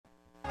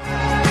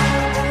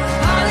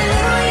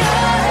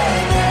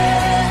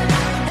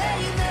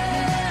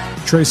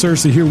Trey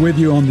Searcy here with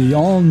you on the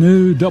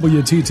all-new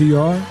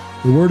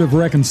WTTR, the Word of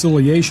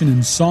Reconciliation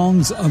and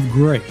Songs of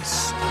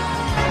Grace.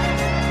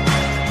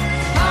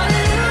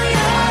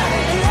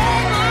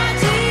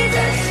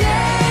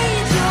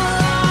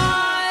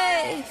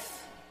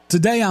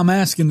 Today I'm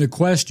asking the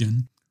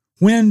question,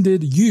 when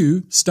did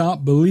you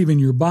stop believing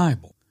your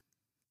Bible?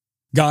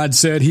 God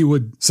said He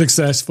would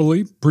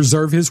successfully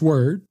preserve His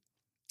Word.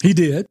 He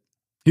did.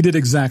 He did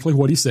exactly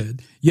what He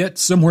said. Yet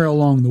somewhere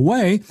along the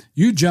way,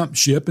 you jumped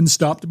ship and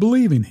stopped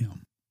believing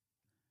Him.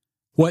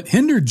 What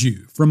hindered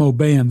you from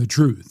obeying the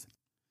truth?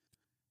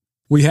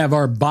 We have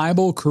our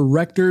Bible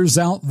correctors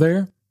out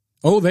there.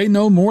 Oh, they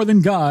know more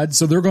than God,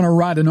 so they're going to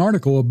write an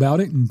article about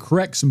it and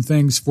correct some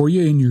things for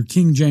you in your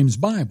King James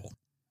Bible.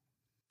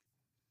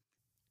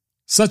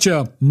 Such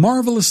a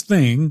marvelous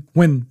thing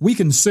when we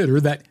consider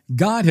that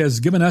God has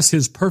given us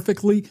His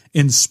perfectly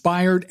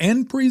inspired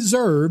and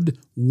preserved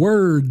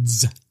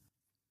words.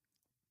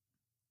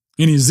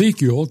 In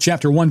Ezekiel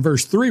chapter 1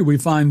 verse 3 we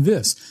find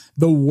this,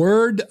 "The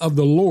word of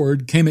the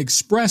Lord came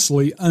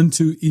expressly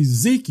unto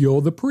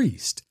Ezekiel the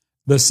priest,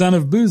 the son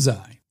of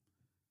Buzi."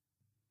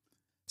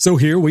 So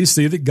here we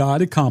see that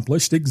God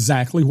accomplished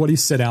exactly what He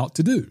set out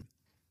to do,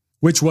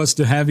 which was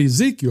to have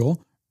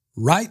Ezekiel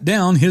write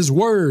down His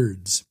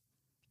words.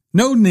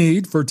 No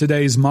need for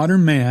today's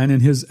modern man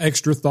and his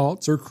extra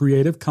thoughts or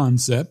creative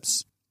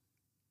concepts.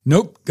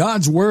 Nope,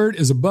 God's Word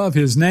is above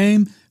His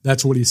name.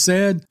 That's what He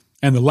said.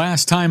 And the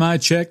last time I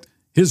checked,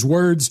 His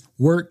words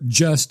worked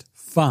just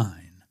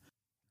fine.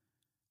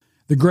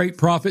 The great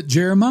prophet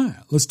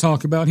Jeremiah, let's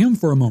talk about him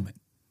for a moment.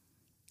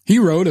 He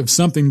wrote of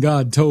something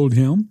God told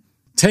him,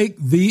 "Take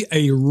thee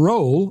a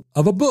roll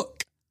of a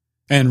book,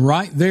 and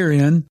write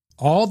therein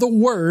all the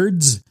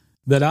words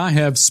that I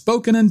have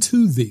spoken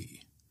unto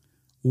thee."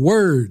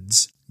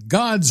 Words,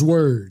 God's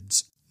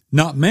words,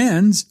 not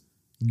man's,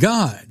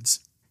 God's.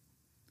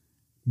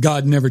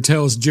 God never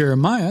tells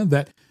Jeremiah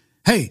that,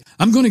 "Hey,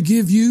 I'm going to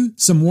give you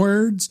some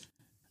words.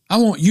 I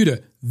want you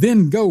to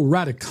then go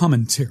write a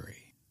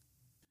commentary."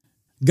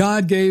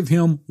 God gave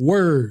him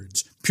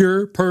words,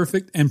 pure,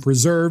 perfect, and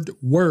preserved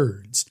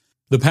words.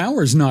 The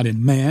power is not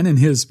in man and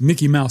his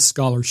Mickey Mouse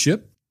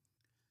scholarship.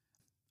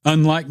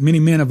 Unlike many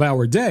men of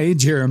our day,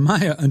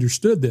 Jeremiah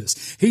understood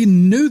this. He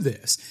knew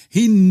this.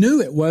 He knew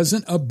it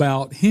wasn't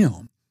about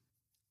him.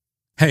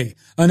 Hey,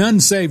 an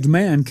unsaved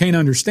man can't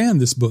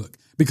understand this book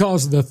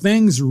because the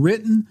things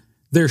written,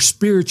 they're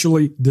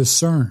spiritually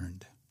discerned.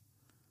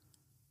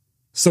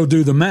 So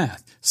do the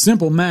math.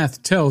 Simple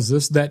math tells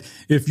us that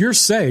if you're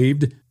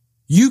saved,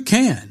 you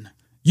can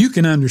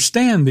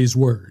understand these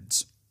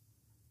words.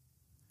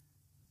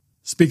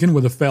 Speaking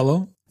with a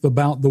fellow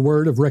about the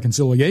word of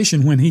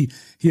reconciliation when he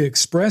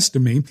expressed to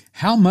me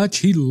how much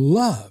he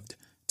loved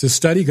to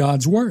study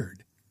God's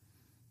Word.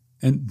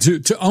 And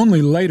to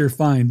only later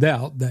find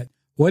out that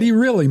what he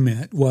really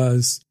meant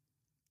was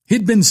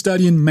he'd been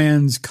studying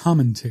man's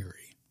commentary.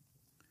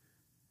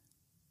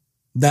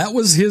 That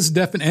was his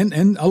definition,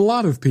 and a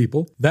lot of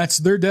people, that's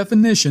their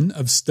definition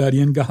of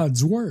studying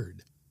God's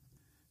Word.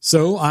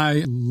 So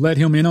I let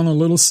him in on a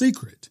little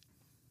secret.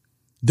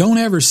 Don't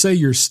ever say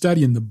you're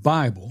studying the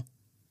Bible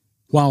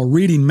while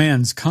reading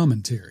man's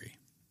commentary.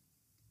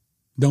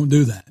 Don't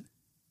do that.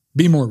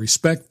 Be more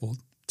respectful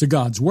to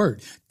God's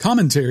Word.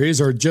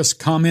 Commentaries are just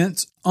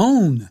comments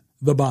on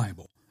the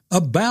Bible,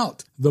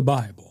 about the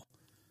Bible.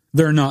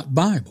 They're not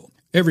Bible.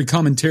 Every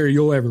commentary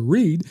you'll ever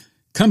read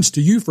comes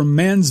to you from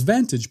man's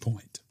vantage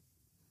point.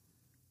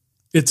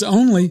 It's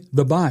only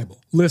the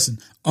Bible. Listen,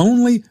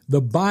 only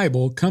the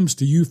Bible comes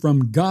to you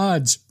from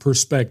God's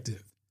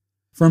perspective,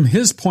 from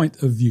His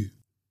point of view.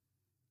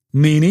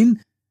 Meaning,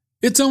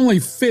 it's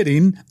only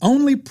fitting,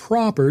 only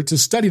proper to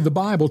study the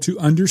Bible to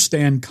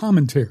understand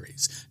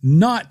commentaries,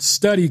 not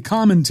study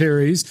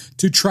commentaries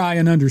to try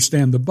and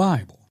understand the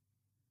Bible.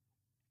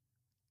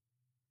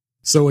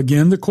 So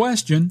again, the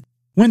question,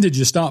 when did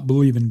you stop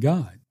believing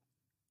God?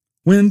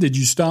 When did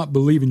you stop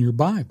believing your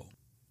Bible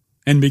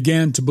and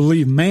began to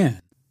believe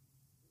man?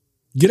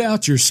 Get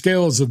out your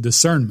scales of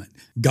discernment.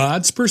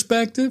 God's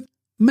perspective,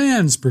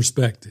 man's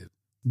perspective.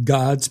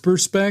 God's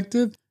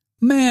perspective,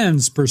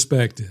 man's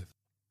perspective.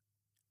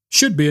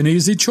 Should be an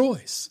easy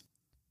choice.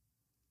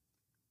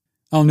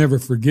 I'll never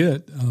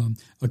forget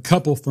a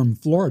couple from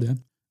Florida.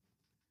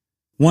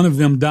 One of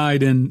them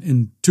died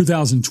in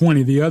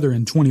 2020, the other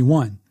in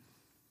 21.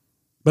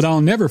 But I'll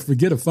never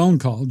forget a phone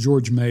call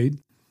George made,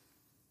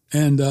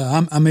 and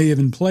I may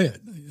even play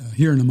it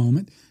here in a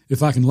moment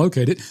if I can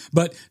locate it.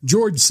 But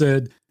George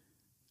said,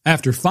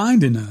 after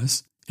finding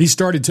us, he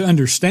started to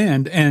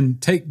understand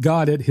and take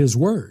God at His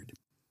word.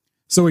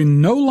 So he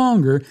no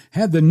longer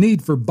had the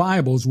need for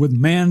Bibles with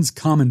man's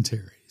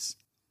commentaries.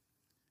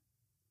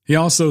 He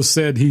also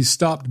said he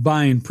stopped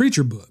buying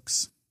preacher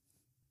books.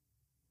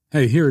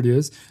 Hey, here it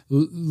is.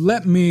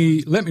 Let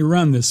me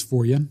run this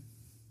for you.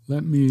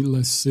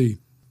 Let's see.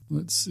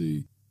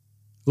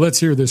 Let's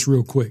hear this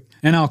real quick,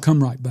 and I'll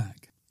come right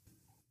back.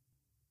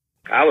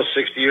 I was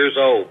 60 years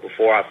old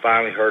before I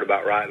finally heard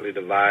about rightly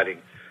dividing,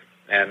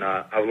 and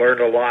I've learned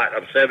a lot.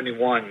 I'm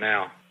 71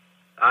 now.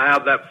 I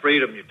have that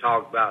freedom you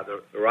talk about,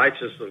 the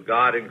righteousness of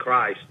God in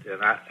Christ,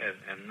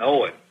 and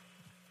knowing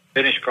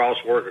finished cross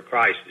work of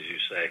Christ, as you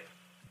say.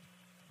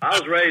 I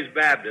was raised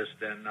Baptist,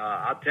 and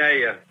I'll tell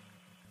you,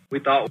 we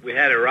thought we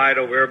had it right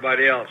over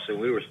everybody else, and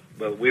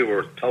we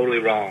were totally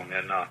wrong.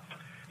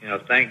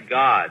 And thank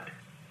God,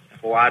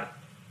 before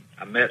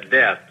I met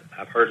death,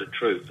 I've heard the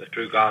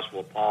true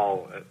gospel of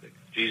Paul that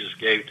Jesus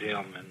gave to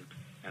him,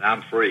 and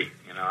I'm free.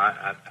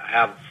 I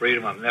have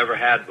freedom I've never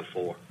had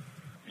before.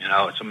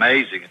 It's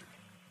amazing.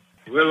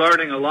 We're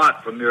learning a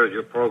lot from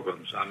your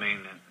programs. I mean,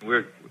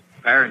 we're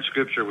pairing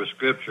Scripture with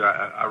Scripture.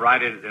 I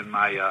write it in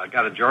I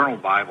got a journal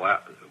Bible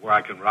where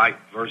I can write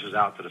verses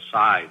out to the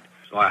side,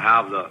 so I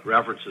have the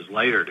references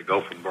later to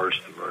go from verse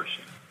to verse.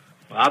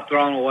 Well, I've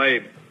thrown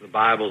away the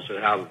Bibles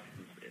that have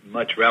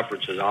much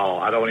reference at all.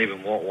 I don't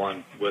even want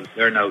one with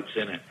their notes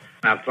in it.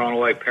 I've thrown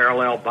away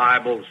parallel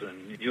Bibles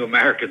and New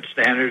American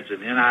Standards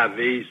and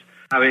NIVs.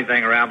 I don't have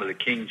anything around but the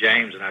King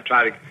James, and I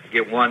try to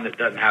get one that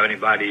doesn't have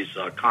anybody's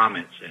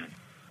comments in.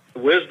 The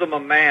wisdom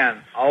of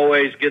man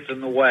always gets in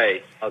the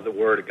way of the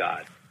Word of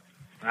God.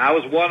 And I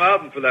was one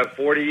of them for that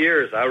 40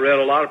 years. I read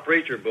a lot of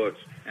preacher books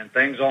and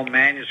things on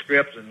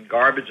manuscripts and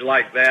garbage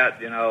like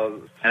that,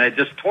 and it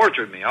just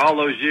tortured me all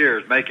those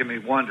years, making me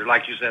wonder.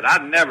 Like you said,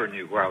 I never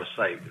knew where I was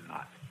saved or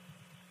not.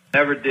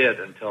 Never did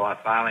until I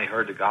finally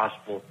heard the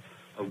gospel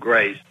of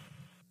grace.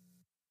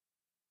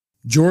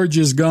 George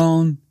is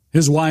gone.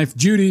 His wife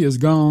Judy is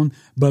gone,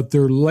 but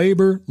their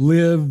labor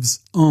lives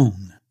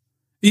on.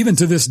 Even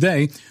to this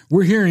day,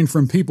 we're hearing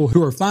from people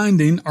who are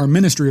finding our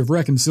ministry of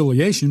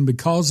reconciliation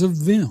because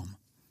of them.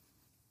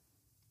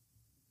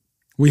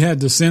 We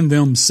had to send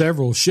them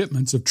several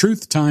shipments of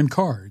Truth Time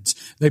cards.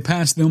 They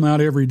pass them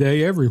out every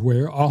day,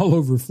 everywhere, all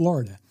over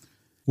Florida.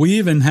 We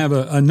even have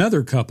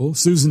another couple,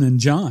 Susan and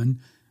John.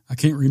 I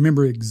can't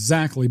remember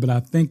exactly, but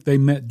I think they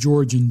met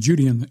George and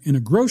Judy in a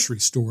grocery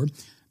store.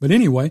 But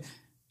anyway,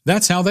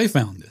 that's how they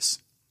found us.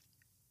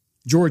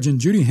 George and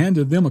Judy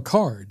handed them a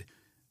card.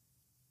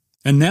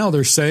 And now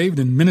they're saved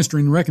and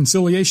ministering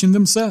reconciliation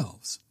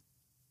themselves,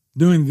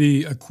 doing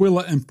the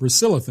Aquila and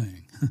Priscilla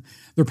thing.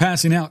 They're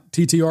passing out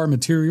TTR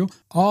material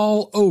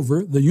all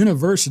over the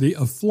University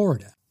of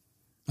Florida.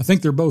 I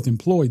think they're both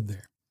employed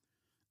there.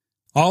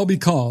 All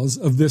because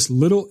of this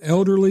little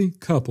elderly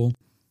couple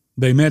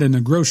they met in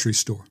a grocery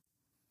store.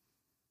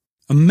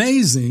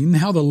 Amazing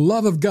how the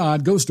love of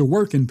God goes to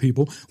work in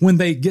people when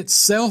they get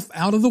self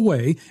out of the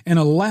way and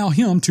allow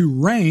Him to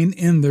reign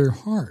in their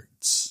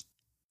hearts.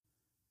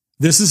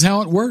 This is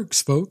how it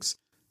works, folks.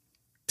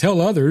 Tell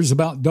others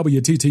about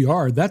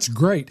WTTR, that's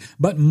great,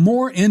 but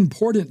more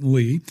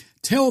importantly,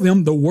 tell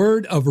them the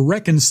word of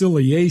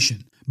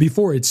reconciliation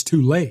before it's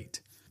too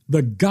late.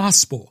 The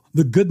gospel,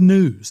 the good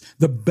news,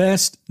 the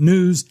best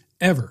news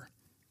ever.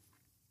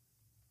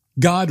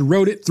 God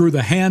wrote it through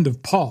the hand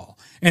of Paul,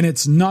 and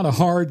it's not a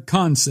hard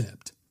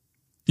concept.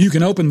 You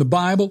can open the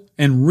Bible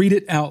and read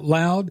it out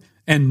loud,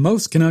 and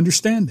most can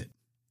understand it.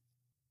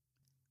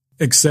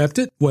 Accept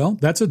it? Well,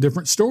 that's a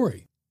different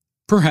story.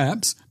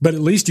 Perhaps, but at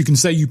least you can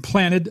say you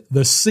planted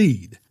the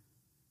seed.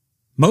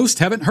 Most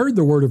haven't heard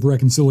the word of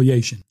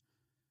reconciliation.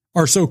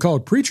 Our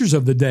so-called preachers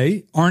of the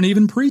day aren't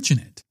even preaching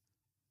it.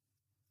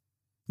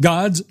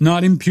 God's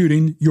not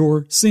imputing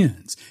your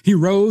sins. He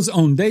rose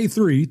on day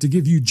 3 to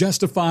give you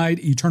justified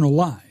eternal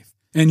life.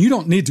 And you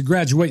don't need to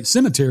graduate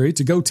seminary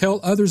to go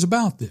tell others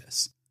about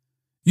this.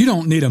 You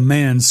don't need a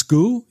man's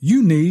school.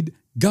 You need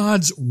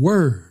God's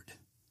Word.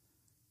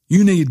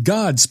 You need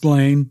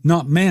God-splain,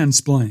 not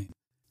man-splain.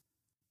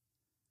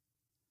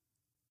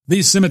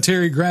 These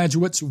seminary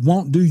graduates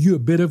won't do you a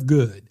bit of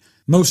good.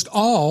 Most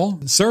all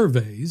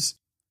surveys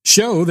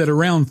show that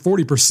around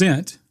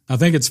 40%, I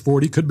think it's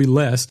 40, could be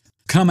less,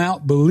 come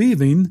out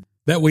believing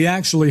that we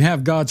actually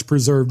have God's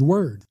preserved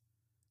Word.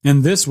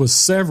 And this was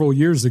several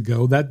years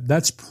ago.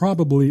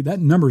 That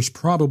number's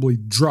probably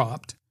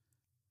dropped.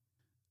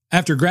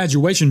 After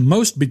graduation,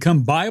 most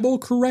become Bible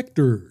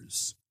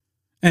correctors.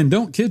 And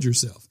don't kid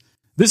yourself.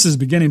 This is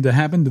beginning to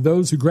happen to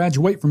those who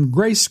graduate from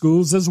grace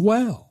schools as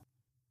well.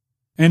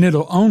 And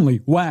it'll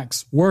only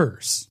wax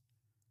worse.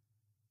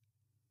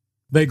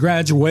 They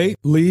graduate,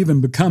 leave,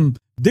 and become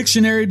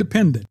dictionary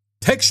dependent,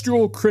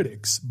 textual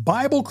critics,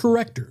 Bible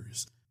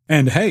correctors.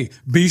 And hey,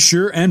 be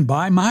sure and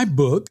buy my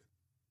book.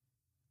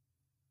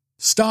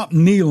 Stop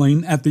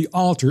kneeling at the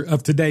altar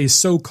of today's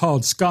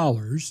so-called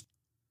scholars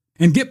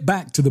and get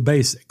back to the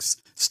basics.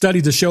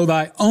 Study to show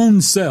thy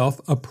own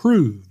self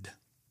approved.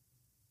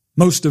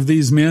 Most of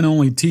these men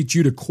only teach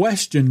you to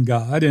question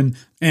God and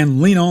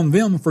lean on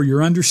them for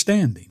your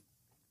understanding.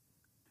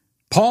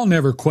 Paul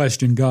never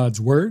questioned God's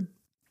word,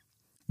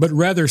 but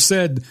rather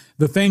said,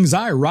 the things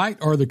I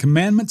write are the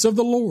commandments of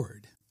the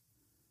Lord.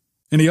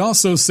 And he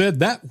also said,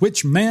 that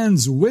which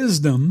man's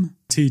wisdom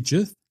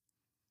teacheth,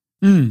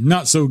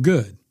 not so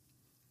good.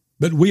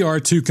 But we are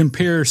to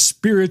compare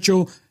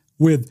spiritual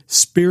with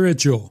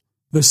spiritual.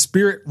 The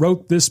Spirit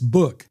wrote this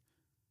book.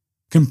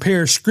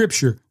 Compare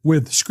Scripture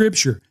with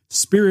Scripture,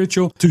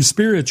 spiritual to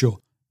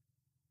spiritual.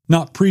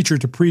 Not preacher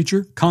to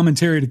preacher,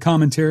 commentary to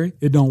commentary.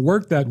 It don't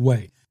work that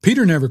way.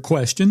 Peter never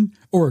questioned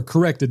or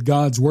corrected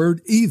God's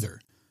word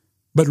either,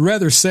 but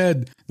rather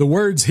said the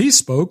words he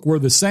spoke were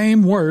the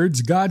same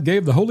words God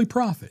gave the holy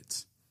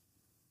prophets.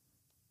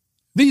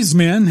 These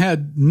men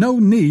had no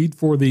need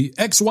for the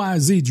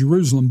XYZ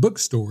Jerusalem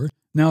bookstore,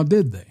 now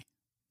did they?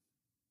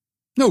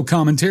 No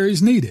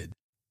commentaries needed.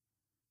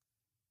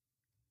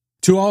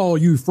 To all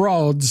you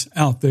frauds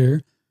out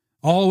there,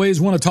 always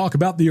want to talk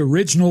about the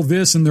original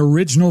this and the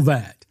original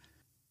that.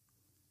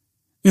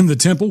 In the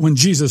temple, when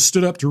Jesus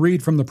stood up to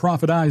read from the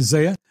prophet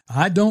Isaiah,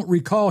 I don't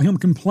recall him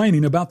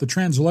complaining about the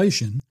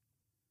translation.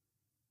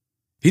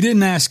 He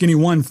didn't ask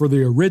anyone for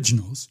the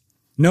originals.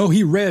 No,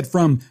 he read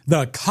from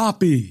the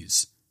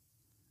copies.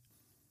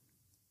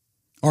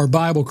 Our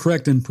Bible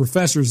correcting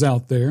professors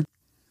out there,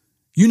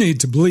 you need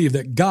to believe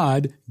that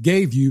God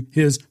gave you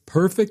his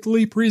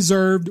perfectly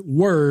preserved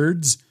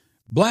words,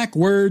 black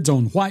words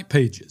on white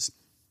pages.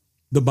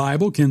 The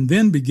Bible can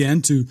then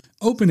begin to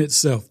open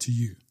itself to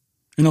you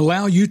and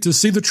allow you to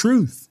see the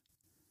truth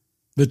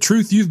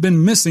you've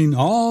been missing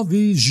all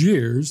these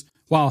years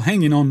while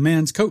hanging on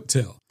man's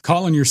coattail,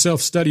 calling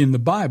yourself studying the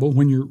Bible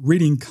when you're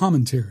reading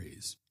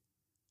commentaries.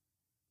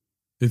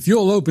 If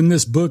you'll open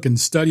this book and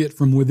study it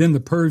from within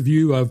the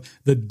purview of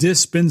the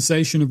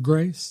dispensation of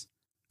grace,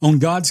 on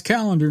God's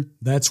calendar,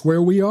 that's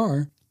where we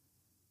are.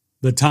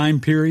 The time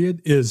period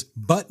is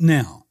but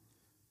now.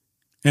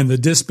 And the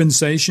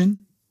dispensation,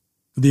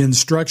 the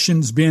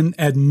instructions being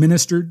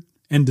administered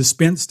and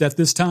dispensed at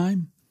this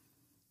time,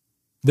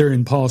 they're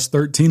in Paul's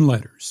 13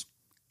 letters,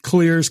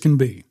 clear as can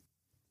be.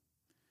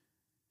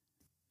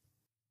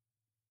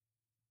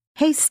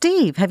 Hey,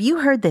 Steve, have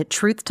you heard that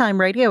Truth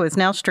Time Radio is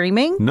now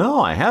streaming?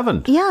 No, I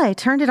haven't. Yeah, I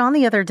turned it on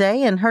the other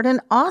day and heard an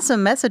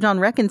awesome message on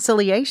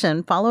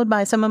reconciliation, followed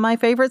by some of my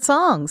favorite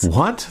songs.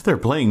 What? They're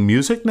playing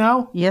music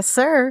now? Yes,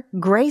 sir.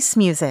 Grace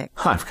music.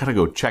 I've got to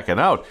go check it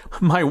out.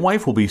 My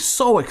wife will be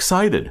so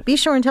excited. Be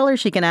sure and tell her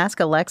she can ask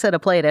Alexa to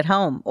play it at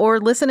home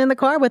or listen in the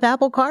car with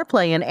Apple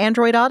CarPlay and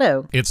Android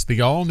Auto. It's the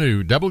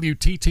all-new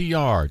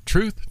WTTR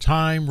Truth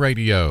Time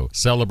Radio,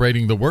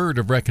 celebrating the word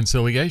of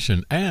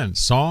reconciliation and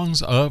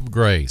songs of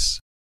grace.